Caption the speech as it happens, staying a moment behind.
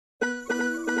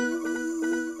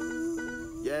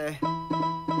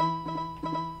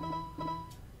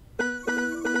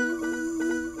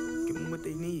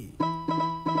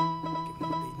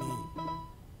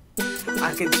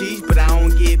can teach, but I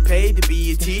don't get paid to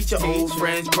be a teacher. Old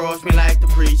friends cross me like the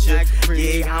preacher.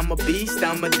 Yeah, I'm a beast,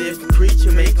 I'm a different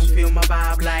creature. Make them feel my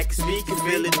vibe like a speaker.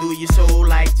 Feel it through your soul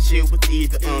like the shit with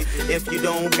either. If you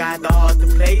don't got the heart to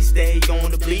play, stay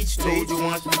on the bleach. Told you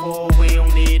once before, we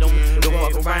don't need them. Don't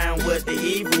fuck around with the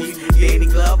evil. Danny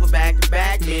Glover back to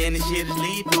back, man, this shit is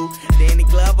lethal. Danny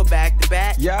Glover back to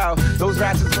back. Yo, those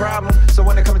rats is a problem. So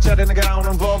when they come at you, nigga, I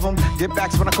don't involve them. Get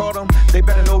backs when I call them. They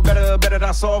better know better that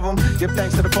I solve them. Give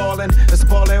thanks to the fallen. It's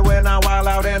appalling when I wild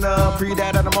out and pre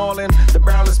that I'm all in. The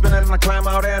barrel is spinning and I climb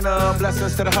out and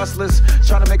blessings to the hustlers.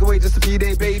 Trying to make a way just to feed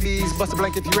their babies. Bust a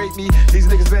blank if you rate me. These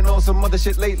niggas been on some other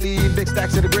shit lately. Big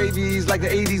stacks of the gravies. Like the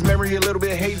 80s, memory a little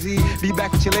bit hazy. Be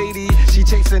back with your lady. She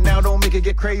chasing now, don't make it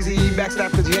get crazy.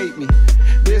 Backstab cause you hate me.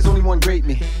 There's only one great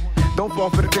me. Don't fall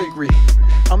for the fakery.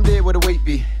 I'm there where the weight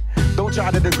be. Don't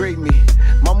try to degrade me.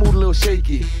 My mood a little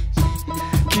shaky.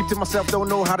 Keep to myself, don't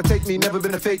know how to take me, never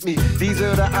been to fake me. These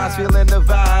are the eyes, feeling the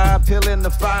vibe, peeling the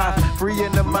fire. Free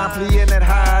in the mind, fleeing at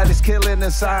high, it's killing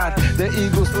inside. The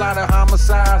eagles fly to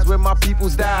homicides where my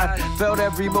peoples died. Felt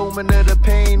every moment of the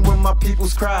pain when my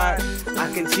peoples cried.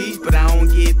 I can teach, but I don't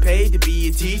get paid to be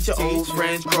a teacher. Old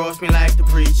friends cross me like the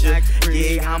preacher.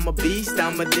 Yeah, I'm a beast,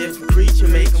 I'm a different creature.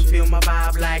 Make them feel my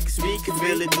vibe like a speaker.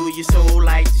 Feel it through your soul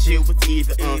like the shit with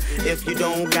either. If you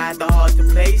don't got the heart to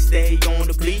play, stay on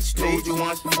the bleach. Told you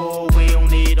once before, we don't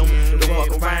need them. Don't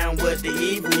fuck around with the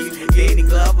evil. Danny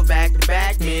Glover back to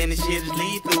back, man, this shit is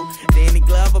lethal. Danny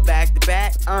Glover back to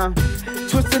back.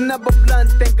 Twisting up a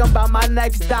blunt, thinking about my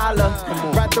next dollar.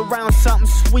 Wrapped around something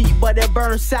sweet, but it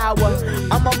burns sour.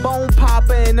 I'm a bone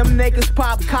popper and them niggas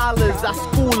pop collars. I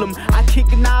school them, I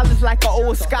kick knowledge like an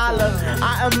old scholar.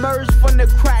 I emerged from the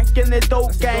crack in the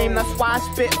dope game. That's why I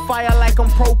spit fire like I'm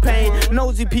propane.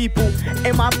 Nosy people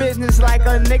in my business like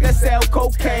a nigga sell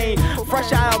cocaine.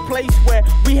 Fresh out of a place where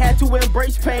we had to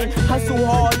embrace pain. Hustle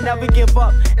hard, never give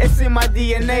up, it's in my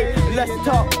DNA. Let's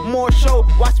talk, more show,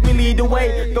 watch me lead the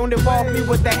way. Don't involve me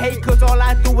with the hate, cause all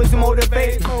I do is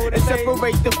motivate and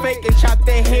separate the fake and chop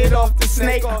their head off the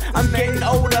snake. I'm getting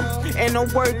older and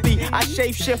unworthy. I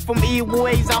shape shift from evil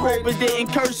ways, I hope it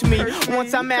didn't curse me.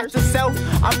 Once I master self,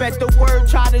 I bet the word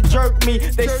tried to jerk me.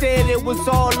 They said it was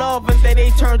all love and then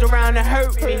they turned around and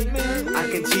hurt me. I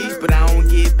can teach, but I don't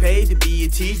get paid to be a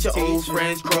teacher. Old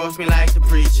friends cross me like the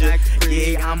preacher.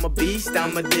 Yeah, I'm a beast,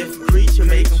 I'm a different creature.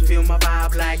 Make them feel my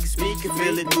vibe like a speaker.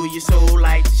 Feel it through your soul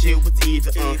like the shit with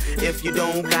either. If you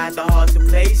don't got the heart to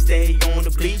play, stay on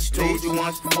the bleach. Told you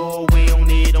once before, we don't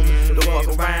need them. Don't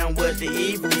fuck around with the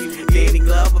evil. Danny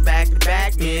Glover back to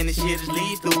back, man, this shit is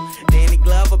lethal. Danny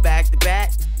Glover back to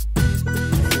back.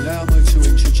 Allow me to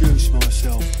introduce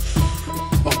myself.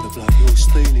 I'm the bloke you're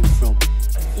stealing from.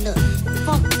 Look,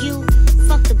 fuck you,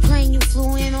 fuck the plane you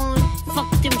flew in on, fuck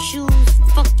them shoes,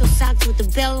 fuck those socks with the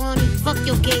bell on it, fuck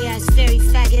your gay ass fairy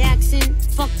faggot accent,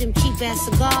 fuck them cheap ass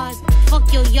cigars,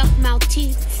 fuck your yuck mouth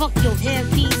teeth, fuck your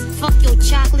hairpiece, fuck your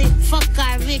chocolate, fuck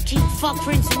Guy Ritchie, fuck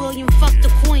Prince William, fuck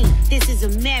the Queen. This is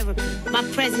America. My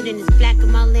president is black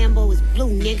and my Lambo is blue,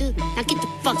 nigga. Now get the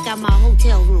fuck out my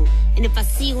hotel room. And if I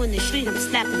see you in the street, I'm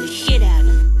slapping the shit out of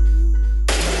you.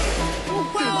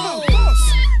 Whoa,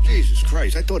 boss! Jesus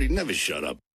Christ, I thought he'd never shut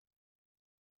up.